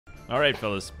All right,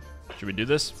 fellas. Should we do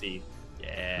this? See.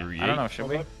 Yeah. Create. I don't know. Should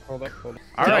we? Hold up.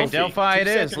 All right, Delphi it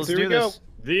is. Let's do this.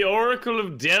 The Oracle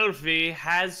of Delphi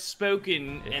has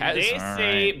spoken, and they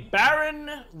say Baron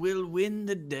will win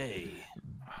the day.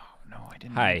 Oh no, I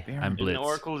didn't. Hi, I'm Blitz. The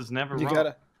Oracle is never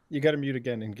wrong. You gotta mute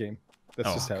again in game.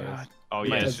 That's just how it is. Oh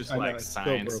yeah, it's just like it's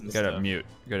science. still And Gotta stuff. mute.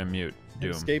 Gotta mute.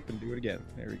 Doom. Escape and do it again.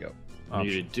 There we go.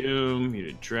 Muted Doom,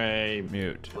 muted Dre.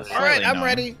 Mute. All right, I'm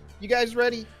ready. You guys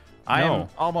ready? I No. am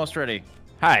almost ready.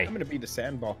 Hi, I'm gonna be the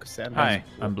sandball. Cause sandballs Hi. are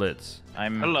cool. I'm Blitz.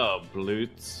 Hello,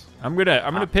 Blitz. I'm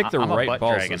gonna pick the I'm a right butt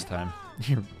balls dragon. this time.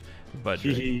 Butt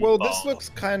dragon. Well, this looks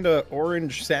kind of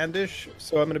orange sandish,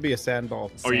 so I'm gonna be a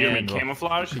sandball. Oh, you're gonna be Sandball.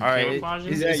 camouflage? All right. Camouflage?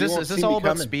 Is, Yeah, is you this won't is see this me all about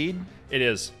coming. speed? It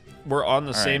is. We're on the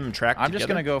All right. same track. I'm just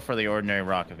together? gonna go for the ordinary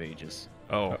Rock of Ages.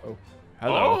 Oh. Uh-oh.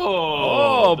 Hello.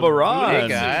 Oh, Oh, Baran. Hey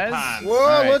guys. Whoa, All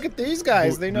right. look at these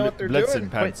guys. They know what they're Blitzen, doing.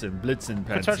 Pantzen, Blitzen,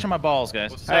 Quit touching Pantzen. my balls,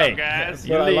 guys. What's Hey. up, guys?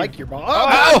 You But I leave. like your ball.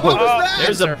 Oh, what was that?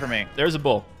 There's Sir a for me. There's a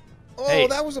bull. Oh, Hey.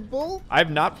 that was a bull? I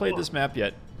have not played this map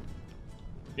yet.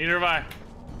 Neither have I.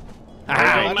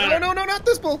 Ah. No, not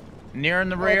this bull. Near in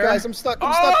the Oh, rear. guys, I'm stuck.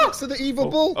 I'm stuck next to the evil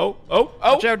bull. Oh.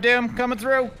 Watch out, Doom, coming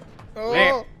through.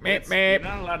 Oh. You're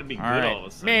not allowed to be good All right. all of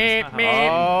a sudden. That's not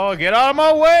how- Oh, get out of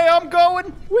my way! I'm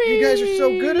going. You guys are so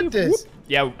good at this.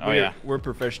 Yeah, Oh, yeah. we're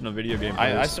professional video game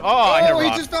I players. I hit a Oh, he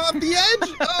rock. just fell off the edge.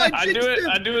 Oh, I do jinxed it. him.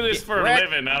 I do this for a Right.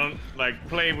 living. I don't like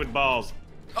play with balls.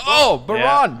 Oh,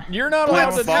 Baran, you're not Playing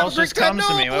allowed with to. balls just comes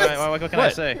to me. No, What can I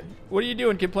What? say? What are you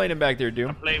doing complaining back there,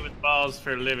 Doom? Play with balls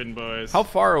for a living, boys. How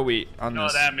far are we on You know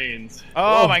this? what that means?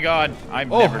 Oh my God, I've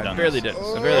never I done barely this. did.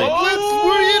 Oh. I barely.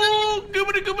 Oh,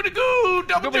 goobity-goobity-goo,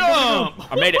 double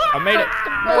jump. I made it. I made it.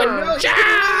 Oh, no, you didn't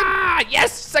win.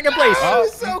 Yes, second place. Oh,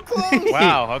 so close.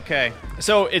 Wow. Okay.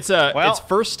 So it's Well, it's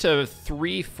first to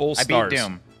 3 full I beat stars.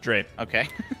 Doom. Dre. Okay.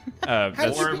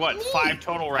 That's, Or what? 5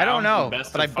 total rounds. I don't know, the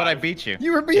best but I of but I 5? beat you.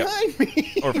 You were behind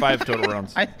me. or 5 total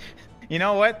rounds. You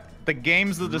know what? The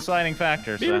game's the deciding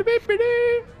factor. So. All right,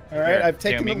 Here, I've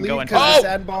taken Doom, the you can go lead in because first. the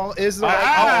sandball is the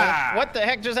Ah! What the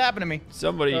heck just happened to me?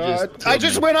 Somebody right. just. I killed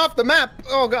just me. went off the map.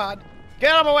 Oh God.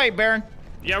 Get out of my way, Baron.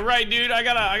 Yeah, right, dude. I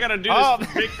gotta do this Oh.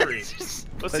 for victory.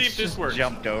 Let's see if this works.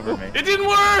 Jumped over me. It didn't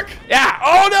work. Yeah.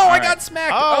 Oh no! I right. got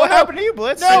smacked. Oh, what no. happened to you,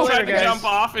 Blitz? No. I See you tried later, to guys. jump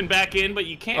off and back in, but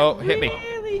you can't. Oh, hit me.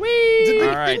 Did the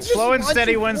All right, thing just slow and launch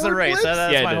steady you wins the forward, race. Blitz?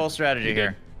 That's Yeah, it my did. whole strategy He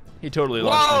here. He totally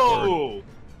launched me forward. Whoa!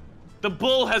 The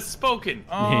bull has spoken.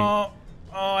 Oh,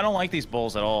 I don't like these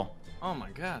bulls at all. Oh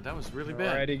my god, that was really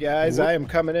bad. Alrighty, guys, I am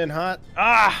coming in hot.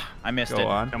 Ah, I missed Go it.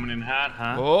 on. Coming in hot,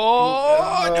 huh?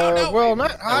 Oh no! Well,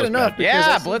 not hot was enough. bad. because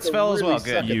Yeah, I seem Blitz to fell as really well. suck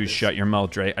Good. at You this. shut your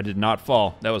mouth, Dre. I did not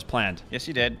fall. That was planned. Yes,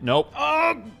 you did. Nope.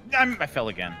 Oh, I fell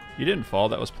again. You didn't fall.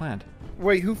 That was planned.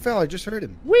 Wait, who fell? I just heard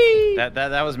him. Wee. That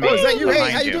was me. Oh, is that you? Hey,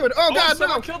 behind how you doing? Oh God,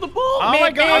 someone no! killed the bull. Oh my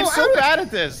God, I'm Oh, so ouch. bad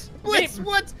at this. Blitz,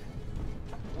 what?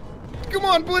 Come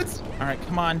on, Blitz. All right,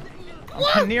 come on.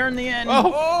 What? I'm nearing the end.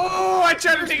 Oh, I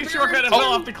tried to take a shortcut and fell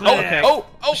off the cliff. okay.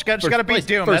 Just gotta beat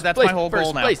Doom. That's my whole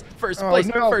goal now. First Oh, place.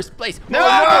 no. First place. No,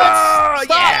 Oh, Stop.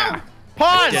 yeah.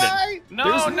 Pause. Did it. Hi. No,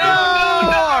 There's no, no- no,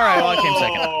 All right, well, I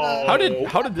came second.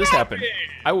 How did this happen?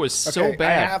 I was so Okay, I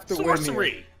bad. have to win here.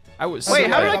 Sorcery. I was Wait,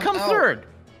 so how did bad. I come I'm out. third?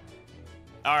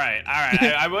 All right.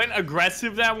 I went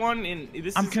aggressive that one, and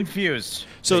this I'm is confused.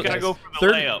 So You gotta go for the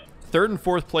third, layup. third and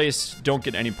fourth place don't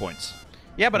get any points.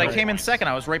 Yeah, but I came in second.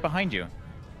 I was right behind you.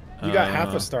 You got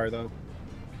half a star though.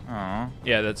 Oh.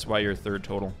 Yeah, that's why you're third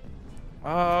total.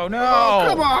 Oh no! Oh,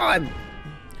 come on!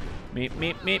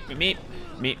 Meep.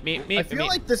 I feel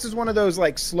like this is one of those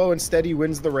like slow and steady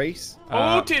wins the race.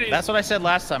 Oh, titties. That's what I said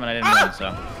last time, and I didn't win.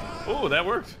 So. Oh, that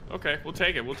worked. Okay, we'll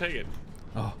take it. We'll take it.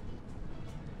 Oh.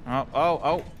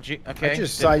 Oh. Gee, okay. I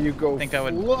just saw you go. Think I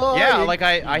would. flying. Yeah, like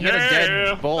I hit a Yeah.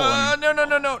 dead bull. And,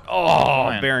 No. Oh,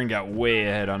 Man. Baron got way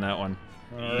ahead on that one.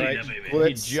 All right, Yeah, baby.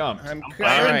 Blitz, He jumped. I'm I'm coming.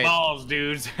 playing Alright. balls,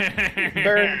 dudes.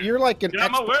 Baron, you're like an Get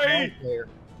out my expert way. ball player.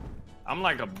 I'm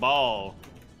like a ball.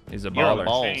 He's a You're a baller.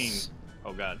 ball. Chain.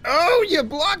 Oh god. Oh, you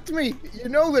blocked me. You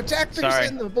know the tactics Sorry.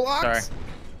 and the blocks. Sorry.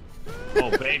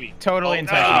 Oh baby. Totally Oh,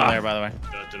 intentional God. there, by the way.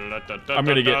 I'm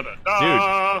gonna get-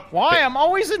 Why? I'm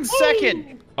always in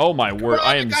second. Oh my word! Come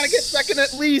on, I you am. gotta get second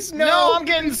at least. No, No, I'm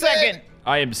getting second.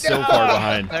 I am so far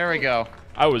behind. There we go.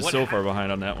 I was What so far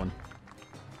behind on that one.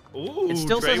 Ooh, It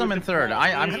still Dre says I'm with in the third.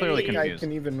 I'm point. clearly I think I confused.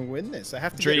 can even win this. I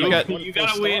have to Dre, get you like got- one You full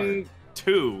gotta star. win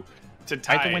 2 to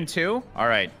tie. I have to win it. 2? All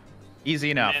right.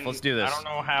 Easy enough. And Let's do this. I don't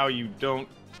know how you don't.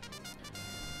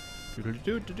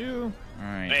 Do-do-do-do-do. All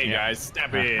right. Hey guys,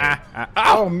 step in.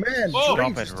 Oh man, Oh,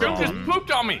 Drop Dre's it Drew just wrong.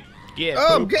 pooped on me. Yeah.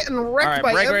 Oh, I'm poop. getting All wrecked right,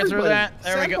 by break everybody. right through that.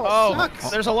 There we go. Sandball Oh, sucks.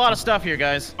 there's a lot of stuff here,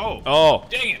 guys. Oh. Oh.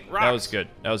 Dang it. That was Rocks. good.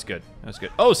 That was good. That was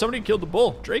good. Oh, somebody killed the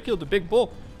bull. Dre killed the big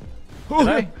bull. Did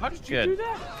I? How did you Good. do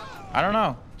that? I don't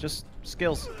know. Just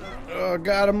skills. Oh,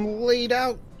 got him laid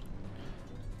out.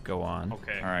 Go on.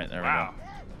 Okay. All right, there we Wow. go.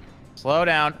 Slow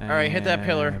down. All right, hit that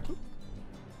pillar.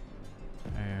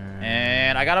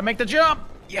 And I gotta make the jump.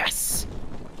 Yes.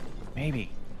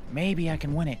 Maybe I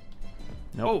can win it.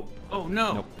 Nope. Oh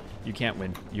no. Nope. You can't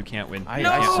win. You can't win. I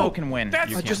No! so can win. That's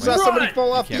You I can't just win. saw somebody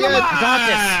fall off the can't edge. win. I got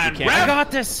this. You can't. I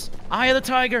got this. Eye of the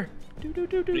tiger.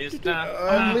 At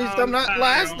least I'm not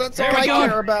last. That's all I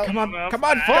care about. Come on. Come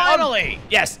on. Finally.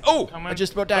 Yes. Oh, Come I on.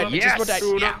 just about died. Yes. I just about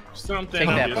died. Yeah. Something. Take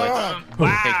that, Blitz.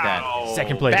 Wow. Take that.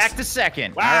 Second place. Back to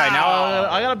second. Wow. All right,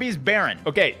 now I gotta beat Baron.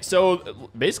 Okay, so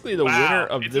basically the winner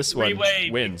of It's this a one three-way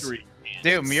wins. victory.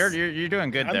 Dude, you're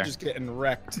doing good I'm there. just getting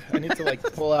wrecked. I need to like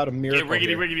pull out a Get miracle. riggedy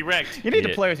here. riggedy wrecked. You need to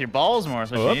Yeah. play with your balls more.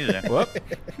 That's what you need to do. Whoop.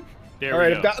 There All right,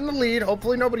 we I've go. gotten the lead.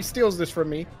 Hopefully nobody steals this from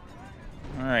me.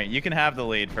 All right, you can have the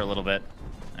lead for a little bit,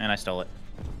 and I stole it.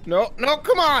 No, no,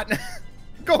 come on.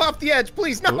 Go off the edge,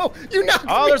 please. No, you knocked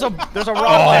Oh, me. there's a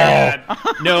rock there.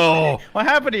 No. What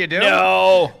happened to you, dude?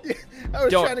 No. I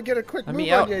was Don't- trying to get a quick let move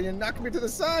me on out. you, and you knocked me to the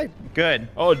side. Good.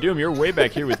 Oh, Doom, you're way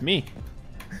back here with me.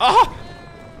 Oh.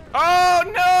 Oh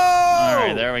no! All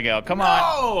right, there we go. Come on,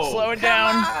 No! slow it Come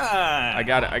down. on! I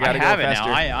got it. I I gotta have go it faster.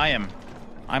 now.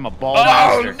 I'm a ball Oh,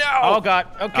 master. no! Oh god.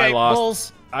 I Okay, lost.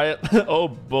 bulls. Oh,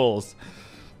 bulls.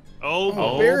 Oh,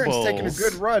 Oh, Baron's bulls. taking a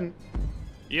good run.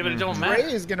 yeah, but it don't Ray matter.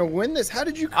 is gonna win this. How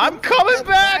did you? I'm come coming that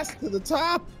back! fast to the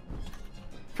top.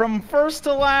 From first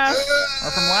to last,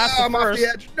 or from last to I'm off first. the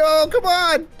edge. No, come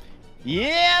on.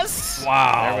 Yes.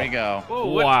 Wow. There we go. Whoa,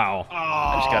 what? Wow.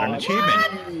 I just got an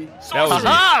achievement. That was.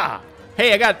 Aha!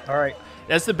 Hey, I got. All right.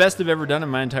 That's the best I've ever done in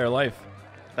my entire life.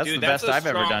 That's Dude, the that's best a I've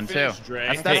ever strong done finish, too. Dre.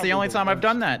 That's Hey. the only time I've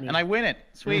done that, and I win it.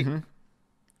 Sweet. Mhm.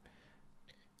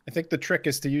 I think the trick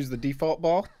is to use the default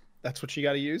ball. That's what you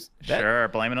got to use. That- Sure,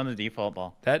 blame it on the default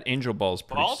ball. That angel ball's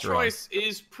pretty Ball strong. choice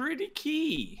is pretty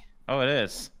key. Oh, it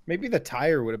is. Maybe the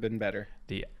tire would have been better.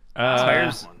 The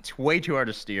Tires, it's way too hard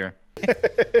to steer.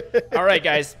 all right,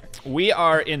 guys, we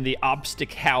are in the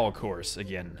obstacle course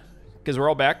again because we're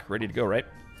all back, ready to go, right?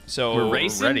 So We're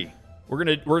racing? Ready. We're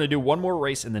gonna do one more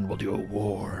race and then we'll do a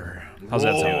war. How's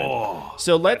that sound? Whoa.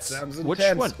 So let's. Sounds Which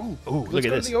intense. one? Ooh, Ooh, let's look at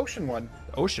go this to the ocean one.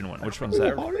 ocean one. Which one's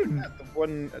that? The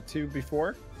one, two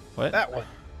before. What? That one.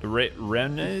 The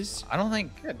Rennes? I don't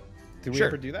think. Good. Did we Sure.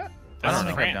 ever do that? I don't That's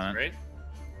think France, I've done it. right?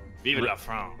 Vive la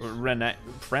France. Rennes.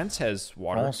 France has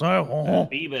water. Also.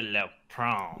 Vive la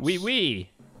France. Oui, oui.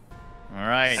 All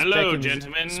right. Hello, Spreckens-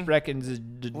 gentlemen.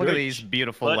 Spreckens- Look at these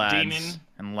beautiful Blood lads demon.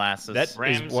 and lasses. That is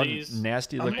one Ramses.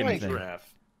 nasty I'm looking like- thing.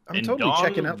 I'm totally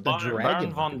checking out the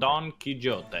dragon. Von Don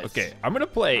Quixotes. Okay, I'm gonna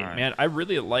play. All right. Man, I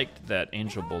really liked that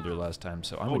angel boulder last time,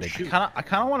 so I'm Oh, gonna. shoot. I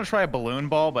kind of want to try a balloon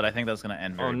ball, but I think that's gonna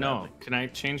end very Oh no! badly. Can I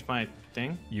change my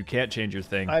thing? You can't change your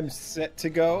thing. I'm set to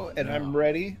go, and I'm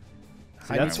ready.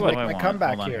 See, I that's need what to I make my want. comeback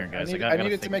Hold on here. here, guys. I I gotta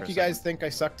needed to think make for you a guys second. think I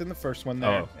sucked in the first one there.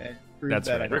 Oh, and prove that's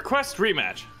that right. I Request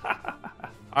rematch.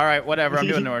 All right, whatever. I'm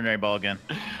doing an ordinary ball again.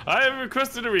 I have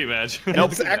requested a rematch.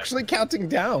 It's actually counting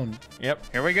down. Yep.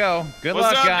 Here we go. Good What's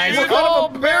luck, up, guys. dude? Oh,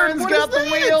 What Baron's is got the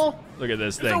that? wheel. Look at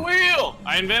this It's a thing. wheel.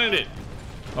 I invented it.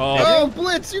 Oh, Oh,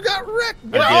 Blitz, you got wrecked. I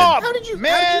did. How did you,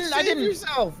 Man, how did you I save didn't-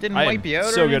 yourself? Didn't I wipe you out am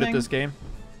or so good at anything? this game.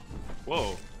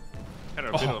 Whoa. Kind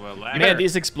of a bit of a lag. Man,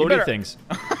 these exploding better- things.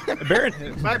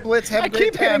 Baron. My Blitz, have I a great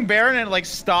keep hitting time. Baron and it like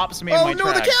stops me in Oh my no,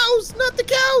 tracks. the cows! Not the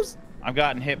cows! I've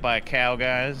gotten hit by a cow,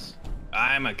 guys.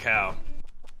 I'm a cow.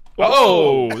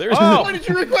 Whoa! There's Oh! Why did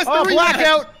you request Oh, the rematch?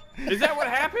 blackout! Is that what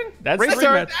happened? That's the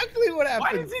Restart. rematch. Exactly what Why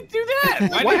happened. did it do that?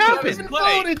 Why What did it happened? even Vote,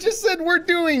 play? it just said we're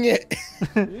doing it.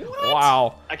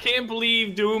 Wow. I can't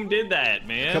believe Doom did that,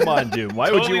 man. Come on, Doom. Why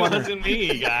would Totally you want to? wasn't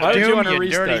me, guys. Why would you Doom, wanna you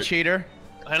dirty restart? cheater.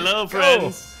 Hello,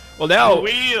 friends. Well, now. The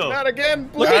wheel. Not again.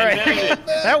 Look Blitz. at Alright.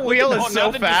 That wheel is Oh, now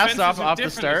so the fast defenses off are off the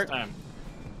different start. this time.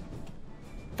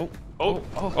 Oh,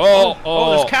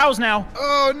 Oh, there's cows now.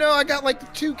 Oh no, I got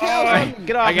like 2 cows Oh, on me.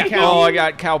 get off I the got. cow. Oh, I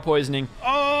got cow poisoning.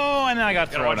 Oh, and then I got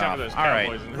Gotta thrown watch out off. for those All right.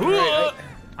 cowboys. I'm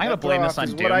gonna That blame throw this off on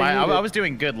is Doom. what I needed. I was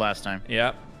doing good last time.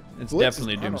 Yeah. It's Blitz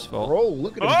definitely is on Doom's a fault. Roll.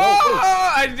 Look at him go.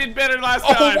 Oh, I did better last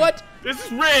Oh, time. what? This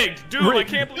is rigged. Doom, I Rigged.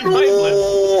 can't believe I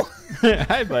blitzed.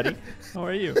 Hi, buddy. How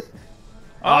are you?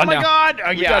 Oh, my no. god! Oh,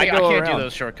 yeah, gotta I go can't around. do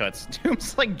those shortcuts.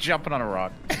 Doom's like jumping on a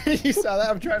rock. You saw that?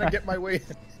 I'm trying to get my way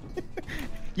in.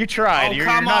 You tried. Oh, you're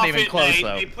come not off even it, close, Nate.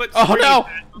 though. They put Oh screens no!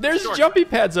 back on the There's short. jumpy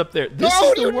pads up there. This No,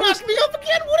 is the you worst. knocked me up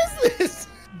again. What is this?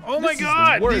 Oh my This is the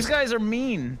god! worst. These guys are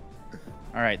mean.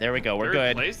 All right, there we go. We're Third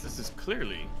good. place? This is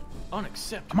clearly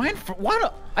unacceptable. Am I in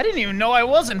what? I didn't even know I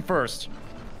was in first.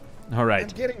 All I'm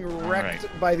right. getting wrecked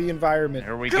right. by the environment.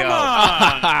 There we Come go.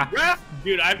 on! Ref!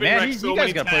 Dude, I've been Man, wrecked you so guys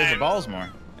many gotta play with times. your balls more.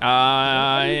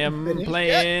 I am finished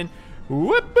playing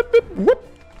Whoop, whoop, whoop, whoop.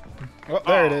 Oh,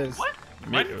 there it is. What?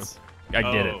 Me too. I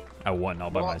did it. I won all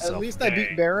by myself. At least I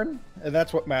beat Baron, and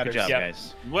that's what matters. Good job,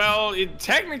 guys. Well,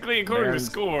 technically, according to the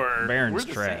score, Baron's we're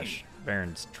the trash. same.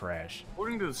 Baron's trash.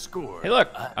 According to the score. Hey, look,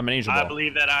 I'm an angel ball. I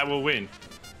believe that I will win.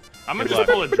 I'm gonna just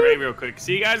pull a Dre real quick.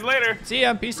 See you guys later. See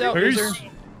ya. Peace out, Peace. loser.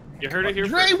 You heard it here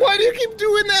Dre, first. why do you keep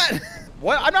doing that?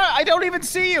 What? I'm not. I don't even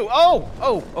see you. Oh.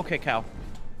 Oh. Okay, cow.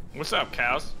 What's up,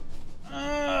 cows?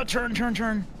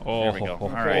 Turn. Oh, There we go. All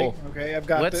right. Okay, I've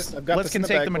got Blitz, this. I've got Blitz this can in the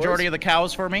take bag, the majority boys. of the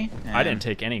cows for me. I didn't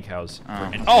take any cows.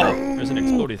 Oh. Oh, there's an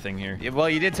explodey thing here. Yeah, well,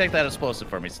 you did take that explosive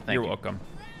for me, so thank You're you. welcome.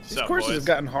 These courses have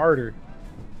gotten harder.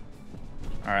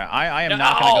 All right, I am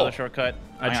not gonna go the shortcut.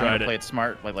 I I'm tried gonna it. play it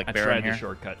smart, like I Baron tried here. the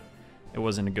shortcut. It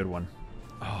wasn't a good one.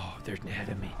 Oh, they're ahead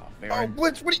of me. Oh, Baron.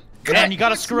 Blitz, what are you... Come on, you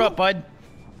gotta screw up, bud.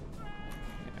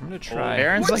 I'm gonna try.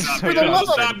 Baron's like What's so for the love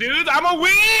good. of Stop, dudes! I'm a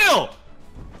wheel!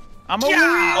 I'm a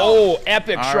Yeah! wheel. Oh,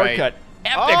 epic All shortcut.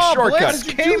 Epic Oh, shortcut. Blitz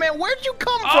came in. Where'd you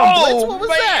come from, Oh, Blitz? What was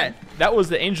man. that? That was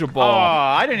the angel Oh,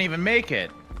 ball. I didn't even make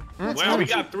it. Well, we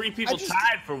got 3 people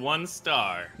tied for 1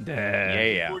 star.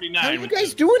 Yeah. 49. How are you with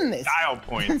guys the doing this? Style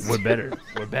points. We're better.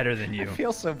 We're better than you. I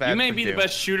feel so bad. You may for be the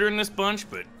best shooter in this bunch,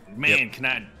 but man, can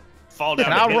I fall down?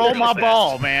 And the I'll hill roll real my fast.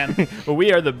 ball, man. But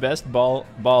we are the best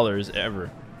ballers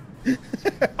ever.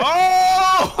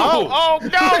 Oh! Oh no!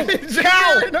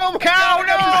 Cow! No, Cow!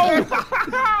 No!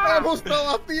 I almost fell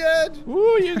off the edge.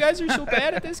 Ooh, you guys are so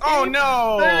bad at this game. Oh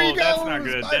no! There he That's goes. not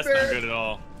good. Bye, That's not Baron. good at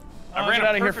all. Oh, I ran get a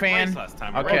out of here, perfect fan. race last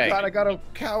time. Okay. Oh god, I got a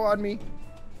cow on me.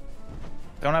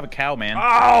 Don't have a cow, man.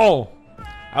 Oh!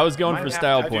 I was going Might for have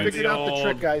style to I points. figured out the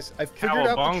trick, guys. I figured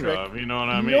out the trick. Cowabunga, you know what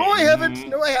I mean? No, I haven't.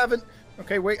 No, I haven't.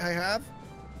 Okay, wait, I have.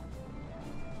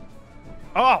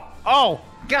 Oh!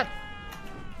 God!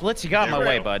 Blitz, you got in my There we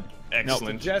way, go. bud.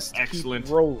 Excellent. Just Excellent.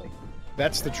 keep rolling.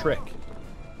 That's the trick.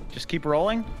 Just keep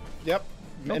rolling. Yep.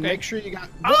 Okay. And make sure you got.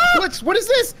 Blitz, what is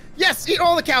this? Yes, eat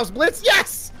all the cows, Blitz.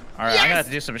 Yes. All right, I'm gonna have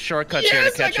to do some shortcuts here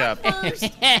to catch up. First.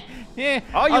 Yeah.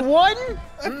 Oh, you won?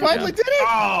 I finally did it.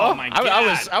 Oh my god!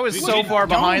 I was Did so you far Doom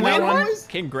behind that win? one.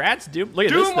 Congrats, Doom. Look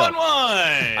at this Doom stuff. won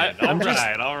one. I'm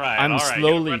just- all right. I'm all right.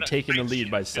 slowly Gotta taking the run a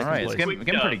lead by quick second All right, it's place. getting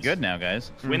pretty dubs. good now,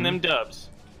 guys. Win them dubs.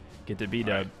 Get the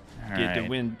B-dub. All Get the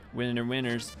right.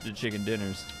 winners, the chicken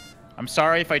dinners. I'm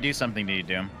sorry if I do something to you,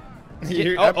 Doom. I'm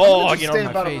oh, gonna get stay on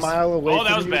my about face. a mile away Oh, that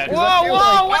from was you, bad. 'cause I feel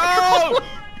like-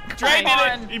 Oh! Dre Come did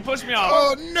on. it. He pushed me off.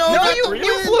 Oh no! No, that's you the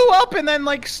win. flew up and then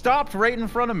like stopped right in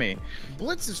front of me.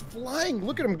 Blitz is flying.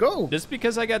 Look at him go. Just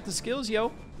because I got the skills,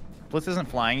 yo. Blitz isn't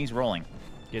flying, he's rolling.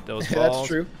 Get those Yeah, balls. that's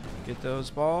true. Get those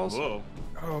balls. Whoa.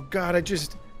 Oh god, I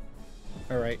just.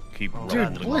 All right, Keep dude,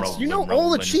 rolling, Blitz, you know rolling, all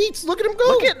the rolling. cheats. Look at him go.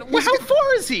 Look at He's how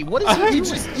far is he? What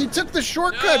is he? he took the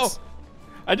shortcuts.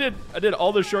 I did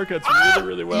all the shortcuts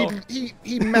really well. He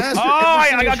mastered. Oh,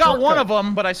 every I single got one shortcut. of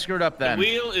them, but I screwed up The then.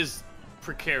 wheel is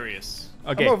precarious.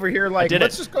 Okay. I'm over here like, did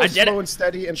let's it. just go I did slow it. and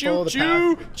steady and Choo follow the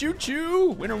choo, path. choo choo.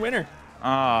 Winner.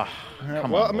 Ah,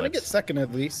 come Well, on, I'm gonna Blitz. get second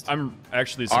at least. I'm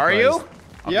actually Are surprised.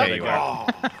 you? Yep. Okay, you are.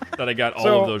 That I got all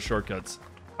So- of those shortcuts.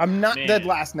 I'm not Man. dead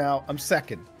last now. I'm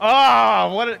second.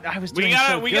 Oh, what? I was We doing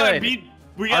gotta, so we good. gotta beat.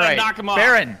 We All gotta right, knock him off.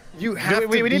 Baron, You have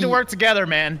we need to be- work together,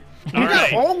 man. We All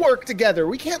gotta right. all work together.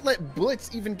 We can't let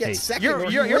Blitz even get Hey, second. or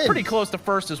he You're wins. pretty close to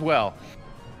first as well.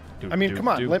 I mean, come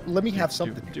on, let me have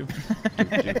something.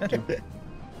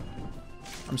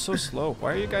 I'm so slow.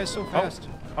 Why are you guys so fast?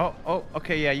 Oh,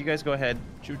 okay, yeah, you guys go ahead.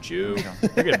 Choo choo.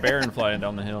 Look at Baron flying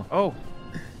down the hill.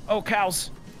 Oh,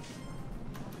 cows.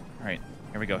 All right,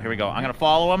 here we go. I'm gonna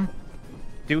follow him.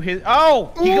 Do his.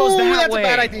 Oh, he goes Ooh, that that's a way.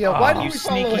 bad idea. Why did you we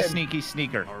follow sneaky, him? sneaky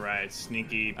sneaker? All right,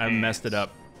 sneaky. I messed it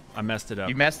up. I messed it up.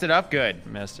 You messed it up. Good.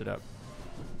 messed it up.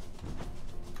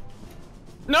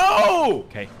 No!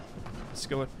 Okay. Let's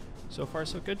go. So far,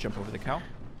 so good. Jump over the cow.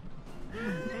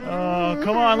 Oh,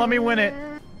 come on, let me win it.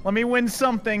 Let me win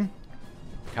something.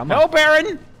 Come on. No,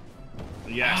 Baron.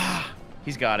 Yes.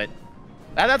 He's got it.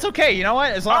 That's okay. You know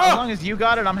what? As long as you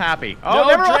got it, I'm happy. Oh, No,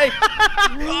 never Drake.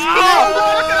 mind.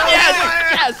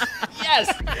 Yes!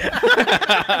 Yes!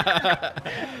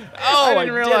 Oh, I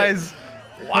didn't realize.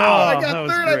 Wow, I that got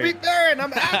was third. I great. beat Baron.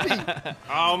 I'm happy.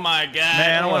 Oh my god.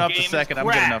 Man, I went up to Game is second. I'm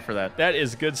good crap. enough for that. That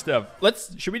is good stuff.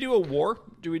 Should we do a war?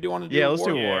 Do we want to do Yeah, a let's war?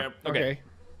 do a war. Yeah, Okay.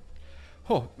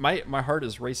 Oh, my heart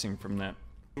is racing from that.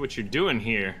 what you're doing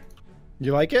here.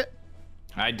 You like it?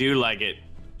 I do like it.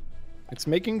 It's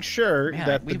making sure Man,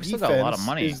 that the we've still got a lot of defense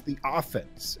money. is the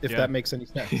offense, if Yeah. that makes any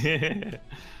sense.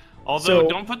 Although, So-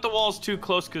 don't put the walls too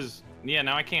close, because, yeah,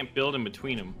 now I can't build in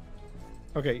between them.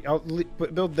 Okay, I'll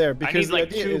build there I because need, like,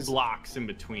 the idea 2 is blocks in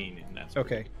between, and that's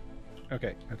okay.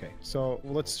 So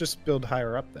let's just build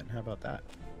higher up then. How about that?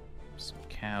 Some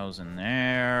cows in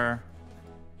there.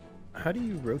 How do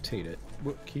you rotate it?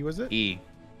 What key was it? E.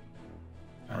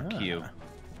 Or Q.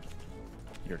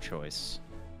 Your choice.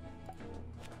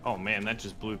 Oh man, that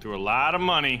just blew through a lot of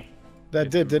money. That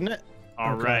did, didn't it?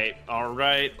 All right. I'm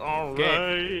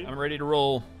ready to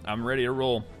roll. I'm ready to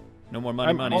roll. No more money.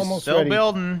 I'm almost Still ready.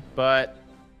 building, but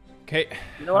Okay.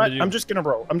 You know what? I'm just gonna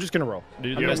roll. I'm just gonna roll.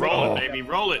 Roll it, baby.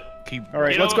 Roll it. keep. All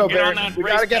right, let's go, Baron. We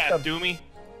gotta get them. Doomy.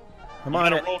 I'm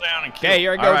on it. Roll down and kill. Okay,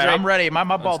 here I go. All right, Drake. I'm ready. My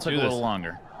ball Let's took a do little this.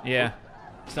 longer. Yeah.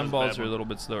 Some balls are a little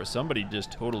bit slower. Somebody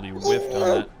just totally whiffed on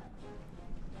that.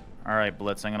 All right,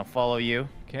 Blitz, I'm gonna follow you.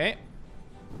 Okay.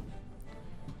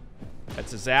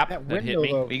 That's a zap. That That hit window,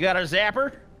 me. though. We got our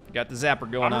zapper. Got the zapper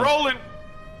going I'm on. rolling.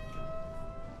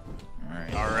 All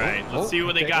right. All right, let's see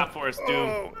what they got for us, dude.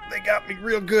 Oh, they got me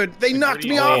real good. They knocked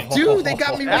me Oh. off, too. They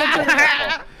got me real good.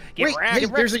 Wait, hey,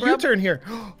 there's a U-turn here.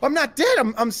 I'm not dead.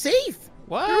 I'm safe.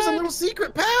 What? There was a little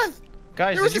secret path.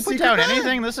 Guys, There was did you a put secret down path.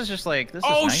 anything? This is just like this is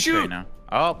Oh, nice shoot. right now.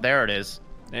 Oh, there it is.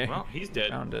 There. Well, he's dead.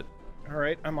 Found it. All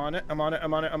right, I'm on it. I'm on it.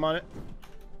 I'm on it. I'm on it.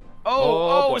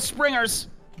 Oh, boy. springers.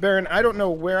 Baron, I don't know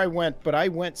where I went, but I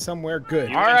went somewhere good.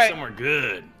 You All went right. somewhere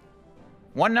good.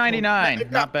 199.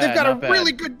 Not bad. They've got not a bad.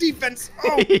 really good defense.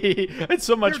 Oh, It's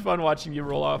so much fun watching you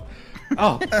roll off.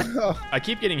 Oh, I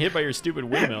keep getting hit by your stupid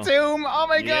windmill. Doom. Oh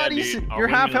my Yeah, God, dude, our you're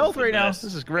half windmill's health the right now. best.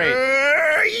 This is great.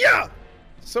 yeah.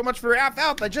 So much for half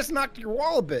health. I just knocked your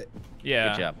wall a bit. Yeah,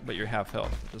 Good job. but you're half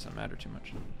health. Doesn't matter too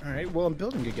much. All right, well, I'm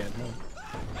building again.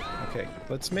 Okay,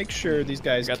 let's make sure these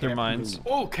guys Got their can't mines. move.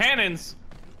 Oh, cannons.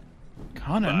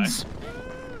 Cannons.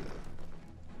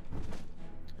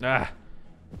 Ah,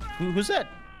 Who's that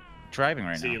driving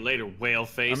right See now? you later, whale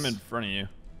face. I'm in front of you.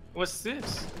 What's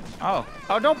this? Oh,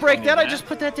 don't break that. I that. just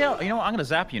put that down. You know what? I'm gonna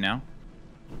zap you now.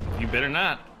 You better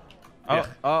not. Oh, Yeah.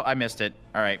 oh, I missed it.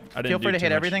 All right. I didn't Feel free do to too hit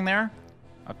much. everything there.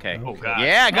 Okay. Oh god.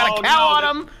 Yeah, I got Oh, a cow no,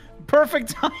 on him. Perfect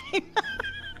time.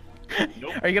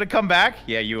 Nope. Are you gonna come back?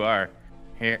 Yeah, you are.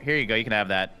 Here you go. You can have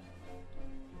that.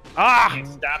 Ah! Can't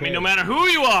stop me no matter who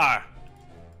you are.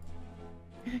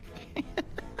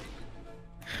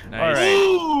 Nice. All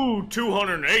right. Ooh,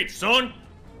 208, son.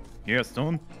 Yes,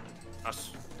 son.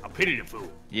 I pity the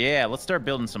fool. Yeah, let's start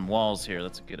building some walls here.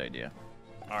 That's a good idea.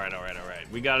 All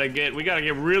right. We gotta get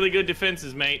really good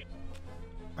defenses, mate.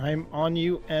 I'm on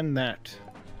you and that.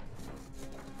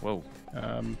 Whoa.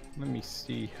 Let me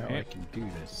see how I can do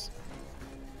this.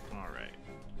 All right.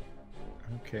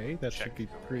 Okay, that Check should be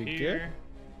pretty good. here.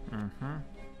 Mm-hmm.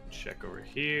 Check over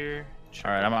here. Check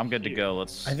All right, over I'm good to here. go.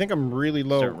 Let's I think I'm really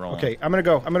low. Start rolling. Okay, I'm gonna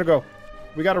go.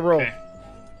 We gotta roll. Okay.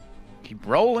 keep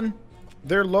rolling.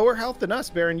 They're lower health than us,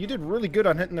 Baron. You did really good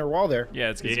on hitting their wall there.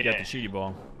 Yeah, it's because you got the Yeah. cheaty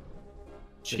ball.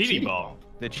 Cheaty ball.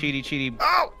 The cheaty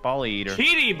Oh! ball eater.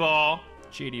 Cheaty ball.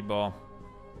 Cheaty ball.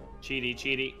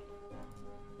 Cheaty.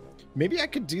 Maybe I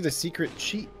could do the secret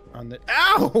cheat on the.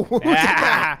 Ow! Who did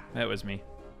that? That was me.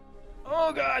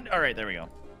 Oh God. All right, there we go.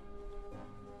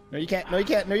 No, you can't. No, you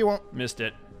can't. No, you won't. Missed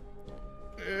it.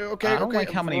 Okay. I don't okay. like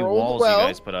how many rolled walls well. you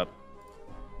guys put up.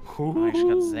 Oh, I just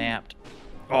got zapped.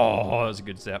 Oh, that was a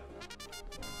good zap.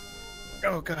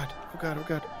 Oh God. Oh God. Oh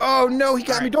God. Oh no, he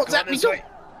got me. Alright, Don't go zap me. this Don't. way.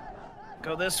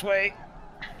 Go this way.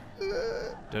 Uh,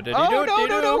 Oh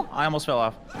no! I almost fell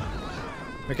off.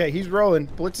 Okay, he's rolling.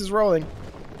 Blitz is rolling.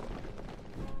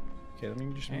 Okay, let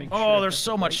me just make sure. Oh, I there's got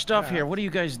so the much right stuff path. here. What are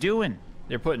you guys doing?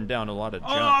 They're putting down a lot of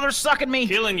Oh, junk. they're sucking me.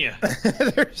 Killing you.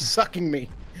 They're sucking me.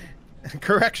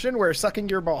 Correction, we're sucking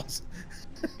your balls.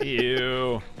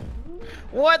 Ew.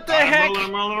 What the heck?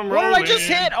 I'm rolling, What did I just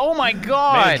hit? Oh my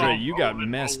God! Mandra, you got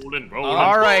messed. Rolling.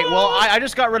 All right. Well, I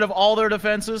just got rid of all their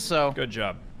defenses, so Good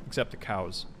job. Except the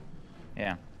cows.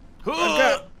 yeah.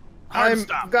 I've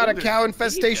got a cow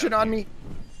infestation on me.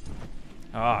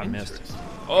 Oh, I missed.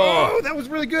 Oh, Oh, that was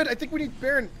really good. I think we need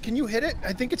Baron. Can you hit it?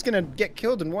 I think it's gonna get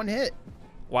killed in one hit.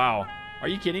 wow. Are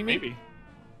you kidding me? Maybe.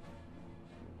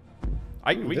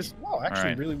 This wall actually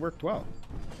Alright. really worked well.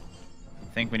 I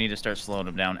think we need to start slowing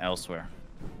them down elsewhere.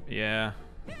 Yeah.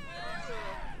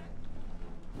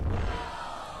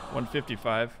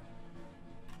 155.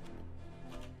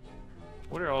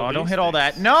 What are all Oh, these don't hit all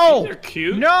things? that. No! These are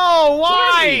cute. No! What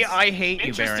are Why? these? I hate you,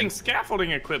 Interesting Baron.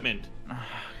 scaffolding equipment.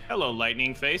 Hello,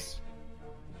 lightning face.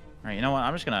 All right, you know what?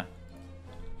 I'm just gonna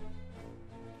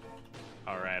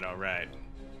All right.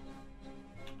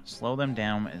 slow them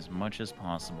down as much as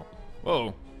possible.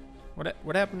 Whoa.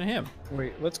 What happened to him?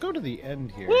 Wait, let's go to the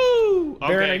end here. Woo!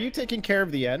 Baron, Okay. are you taking care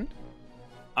of the end?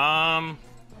 Why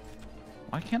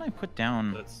can't I put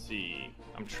down? Let's see.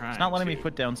 I'm trying. It's not letting me to.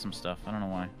 put down some stuff. I don't know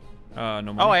why.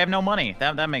 No Oh, money. I have no money.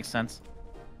 That makes sense.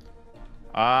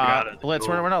 it. Blitz,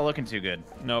 we're not looking too good.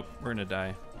 Nope, we're gonna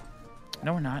die.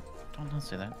 No, we're not. Don't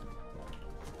say that.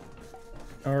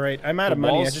 All right, I'm out of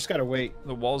money. I just gotta wait.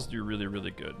 The walls do really,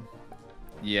 really good.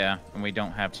 Yeah, and we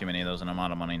don't have too many of those, and I'm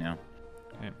out of money now.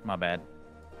 Okay, my bad.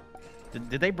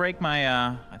 Did they break my?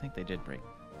 I think they did break.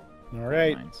 All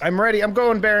right, I'm ready. I'm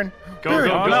going, Baron. Go, Baron.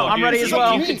 go, go. No, I'm ready as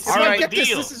well. If I get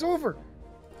this is over.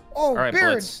 Oh, all right,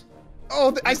 Baron. Blitz.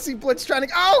 Oh, I see Blitz trying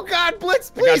to. Oh God, Blitz,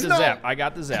 please no. I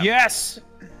got the zap. Yes.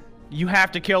 You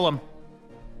have to kill him.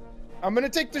 I'm gonna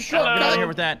take the Get shortcut. out of here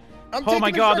with that. I'm Oh my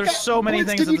taking the God, shortcut. there's so many Blitz,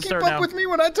 things at the start Did you keep now. up with me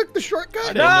when I took the shortcut? I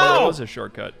didn't know there was a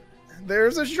shortcut.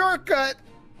 There's a shortcut.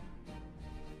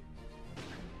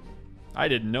 I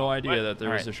had no idea that there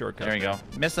was a shortcut. There you go.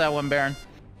 Miss that one, Baron.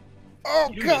 Oh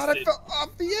You God, I missed it. fell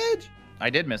off the edge. I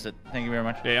did miss it. Thank you very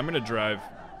much. Okay, I'm gonna drive.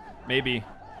 Maybe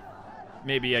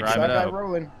I Drive can. it That guy out.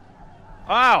 rolling.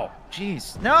 Oh,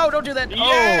 jeez. No, don't do that.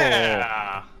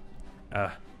 Yeah.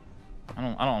 Oh.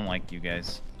 I don't like you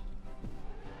guys.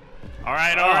 All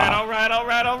right, all right, all right, all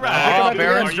right, all right. Oh, Are you-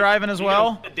 Baron's driving as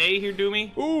well. A day here,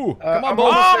 Doomy. Ooh, come on, I'm Bo.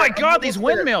 almost Oh there. my I'm God, these almost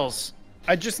there. windmills.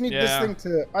 I just need this Yeah. thing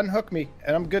to unhook me,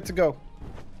 and I'm good to go.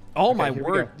 Oh Okay, my here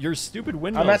we word, go. your stupid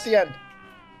windmills. I'm at the end.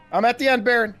 I'm at the end,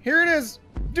 Baron. Here it is.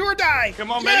 Do or die.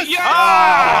 Come on, yes! baby. Yeah!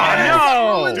 Ah, Yes! no!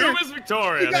 Rolling Doom there. is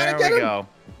victorious. You gotta There get we him. go.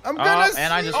 I'm gonna.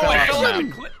 and I just Oh, fell I off fell the off the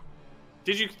map. cliff.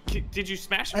 Did you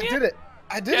smash I me? did it.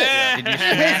 I did Yeah. it. Did you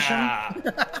smash him?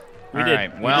 We All did.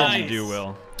 right, We well- didn't do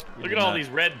well. We Look did at all not. these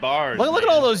red bars. Look at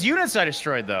man. all those units I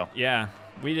destroyed, though. Yeah,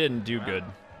 we didn't do good.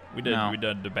 We did. No. We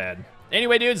did bad.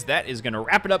 Anyway, dudes, that is gonna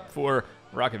wrap it up for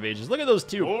Rock of Ages. Look at those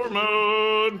two. War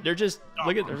mode. They're just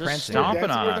look at. They're Friends just stomping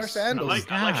Dancing on with our us. I sandals.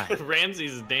 like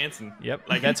Ramses is dancing. Yep,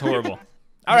 like that's horrible.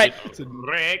 All right,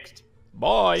 Wrecked.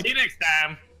 bye. See you next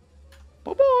time.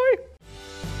 Bye bye.